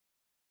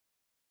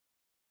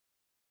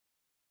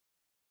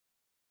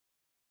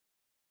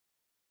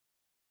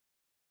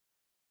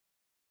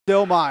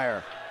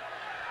Stillmeyer.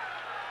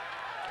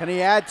 Can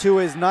he add to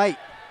his night?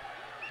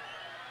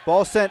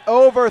 Ball sent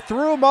over,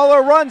 through,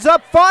 Mueller runs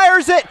up,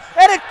 fires it,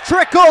 and it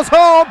trickles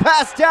home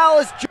past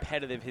Dallas.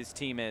 Competitive his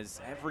team is.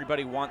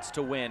 Everybody wants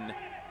to win.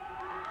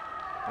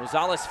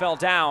 Rosales fell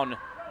down.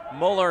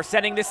 Mueller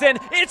sending this in.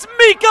 It's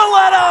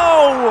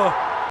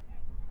Micheletto!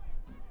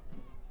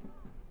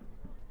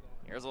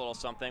 Here's a little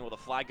something. Will the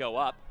flag go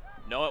up?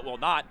 No, it will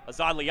not.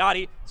 Azad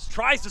Liati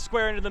tries to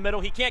square into the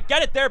middle. He can't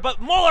get it there, but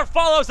Mueller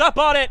follows up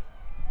on it.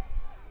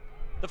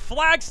 The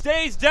flag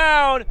stays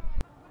down.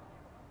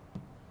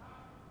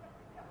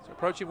 So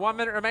approaching 1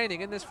 minute remaining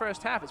in this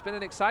first half. It's been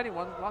an exciting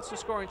one. Lots of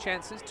scoring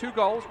chances. 2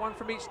 goals, 1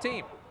 from each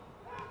team.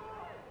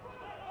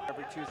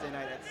 Every Tuesday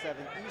night at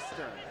 7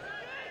 Eastern.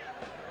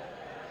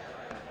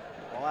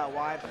 Ball out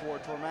wide for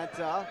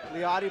Tormenta.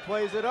 Liati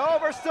plays it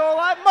over, still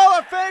alive.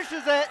 Mueller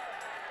finishes it.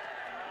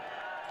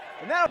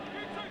 And now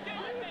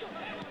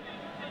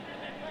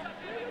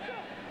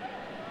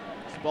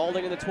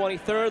Spalding in the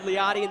 23rd,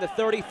 Liati in the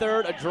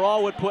 33rd. A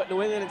draw would put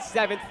New England in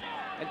 7th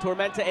and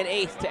Tormenta in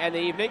 8th to end the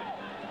evening.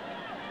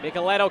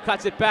 Micheletto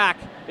cuts it back.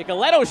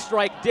 Micheletto's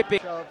strike dipping.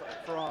 Shove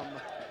from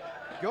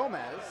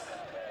Gomez.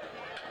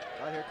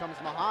 Right, here comes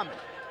Muhammad.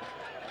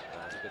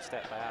 That's a good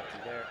step by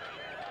Abdi there.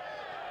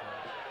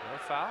 No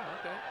foul,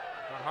 okay.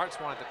 Ron Hartz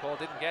wanted the call,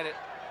 didn't get it.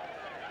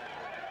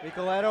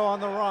 Micheletto on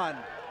the run.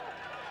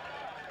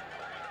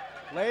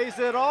 Lays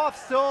it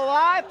off, still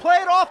alive.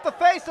 Played off the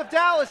face of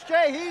Dallas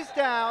J. He's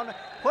down.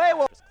 Play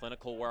well.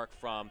 Clinical work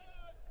from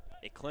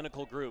a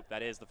clinical group,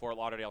 that is the Fort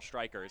Lauderdale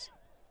Strikers.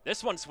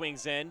 This one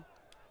swings in.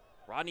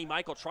 Rodney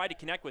Michael tried to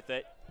connect with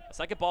it. A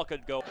second ball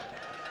could go.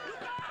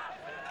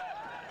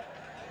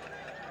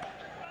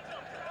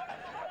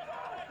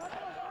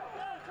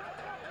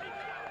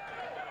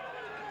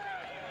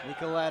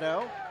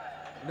 Micheletto.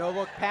 No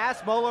look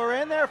pass, Mueller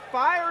in there,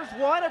 fires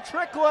one, a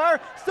trickler,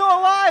 still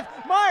alive,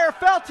 Meyer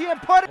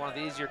Feltian put it. One of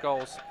the easier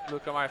goals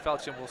Luca Meyer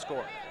Feltian will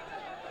score.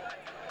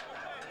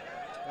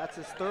 That's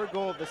his 3rd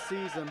goal of the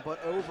season, but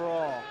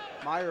overall,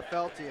 Meyer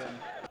Feltian.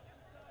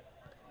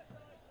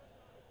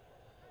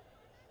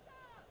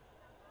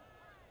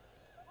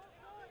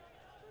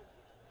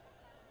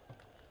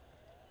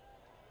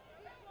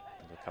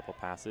 A couple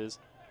passes.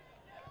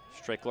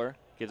 Strickler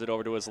gives it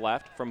over to his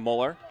left from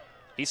Mueller.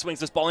 He swings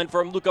this ball in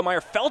for Luca Meyer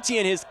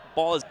Feltian. His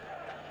ball is.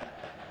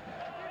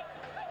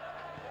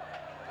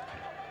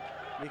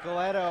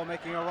 Micheletto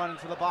making a run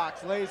into the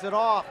box, lays it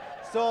off,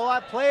 still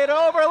alive, play it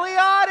over,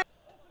 Liati.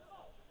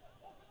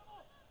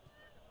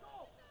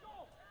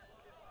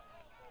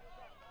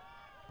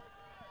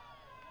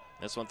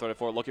 This one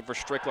 34 looking for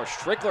Strickler.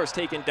 Strickler's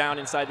taken down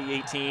inside the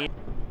 18.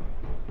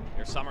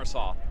 Here's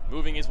Summersaw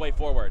moving his way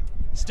forward.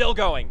 Still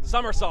going.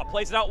 Summersaw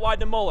plays it out wide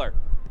to Mueller.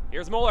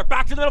 Here's Mueller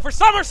back to the middle for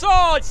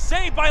Summersaw. It's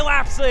saved by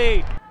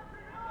Lapsley.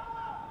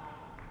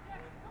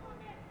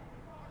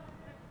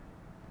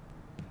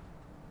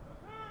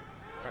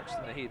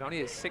 Braxton Naheed, only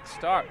his 6th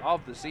start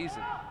of the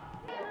season.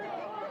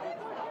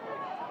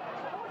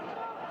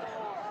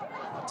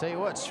 I'll tell you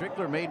what,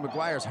 Strickler made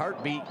McGuire's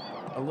heart beat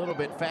a little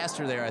bit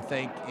faster there, I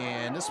think.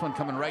 And this one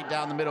coming right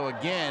down the middle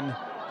again.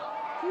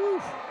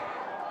 Whew.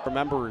 For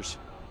members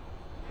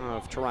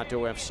of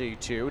Toronto FC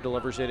 2,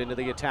 delivers it into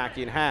the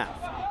attacking half.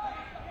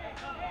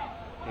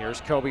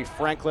 Here's Kobe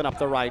Franklin up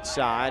the right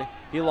side.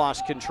 He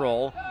lost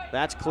control.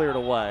 That's cleared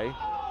away.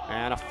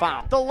 And a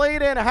foul. The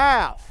lead in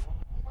half.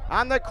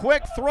 On the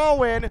quick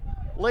throw-in,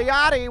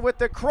 Liati with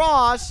the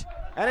cross,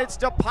 and it's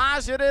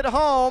deposited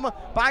home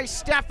by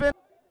Stefan.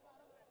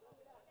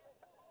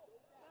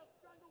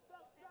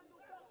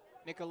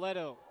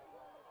 Micheletto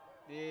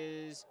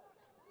is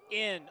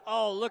in.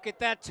 Oh, look at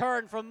that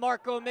turn from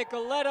Marco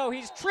Micheletto.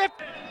 He's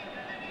tripped.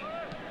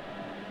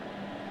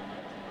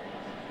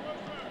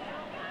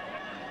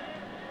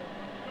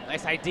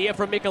 Nice idea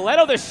from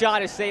Micheletto. The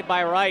shot is saved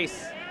by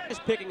Rice.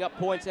 Just picking up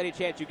points any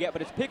chance you get, but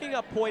it's picking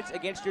up points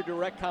against your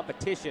direct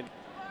competition.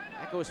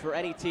 That goes for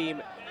any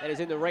team that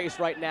is in the race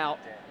right now.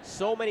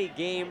 So many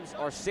games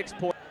are 6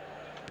 points.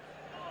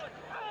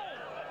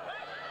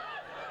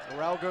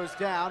 Morel goes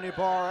down,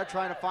 Ibarra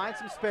trying to find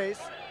some space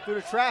through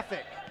the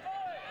traffic.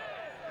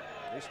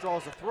 He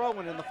straws a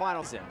throw-in in the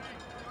final. This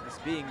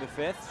being the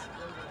 5th.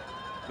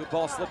 Good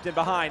ball slipped in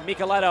behind.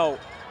 Micheletto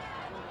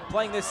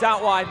playing this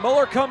out wide.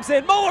 Mueller comes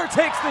in. Mueller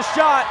takes the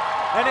shot,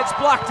 and it's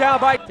blocked down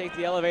by. Take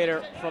the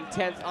elevator from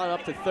 10th on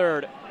up to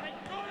 3rd.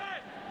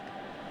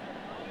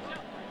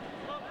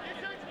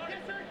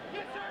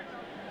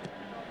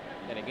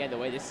 And again, the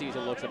way this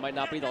season looks, it might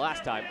not be the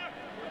last time.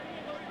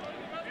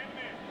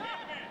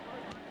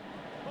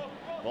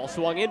 Ball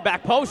swung in,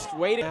 back post,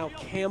 waiting. Now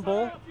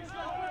Campbell,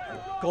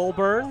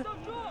 Goulburn.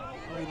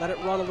 He let it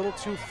run a little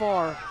too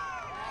far.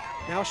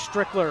 Now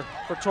Strickler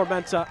for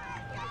Tormenta.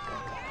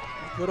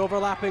 Good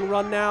overlapping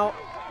run now.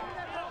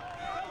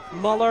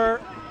 Mueller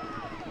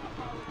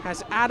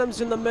has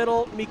Adams in the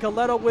middle.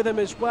 Micheletto with him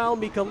as well.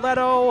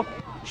 Micheletto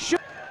shoot.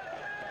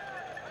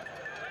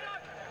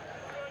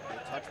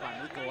 Good touch by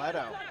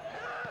Micheletto.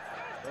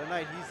 What a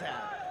night he's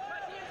had.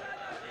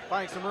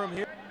 Finding some room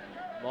here.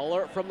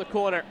 Mueller from the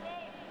corner.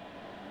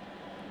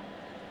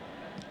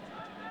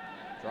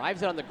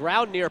 Drives it on the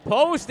ground near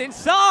post,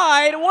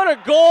 inside. What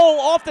a goal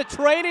off the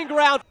training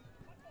ground.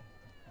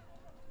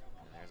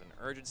 There's an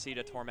urgency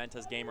to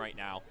Tormenta's game right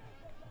now.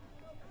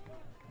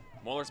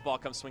 Mueller's ball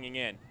comes swinging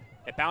in.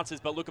 It bounces,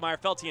 but Luca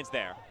Meyer-Feltien's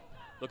there.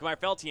 Luca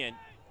Meyer-Feltien.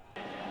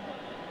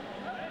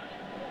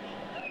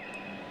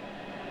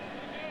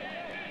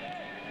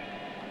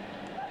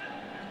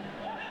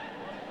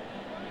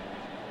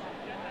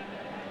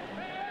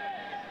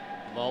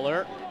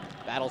 Mueller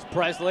battles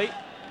Presley.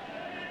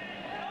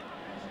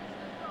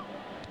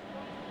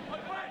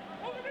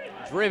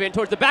 Driven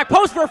towards the back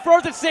post for a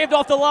further, saved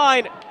off the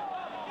line.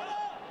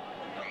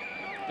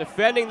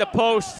 Defending the post.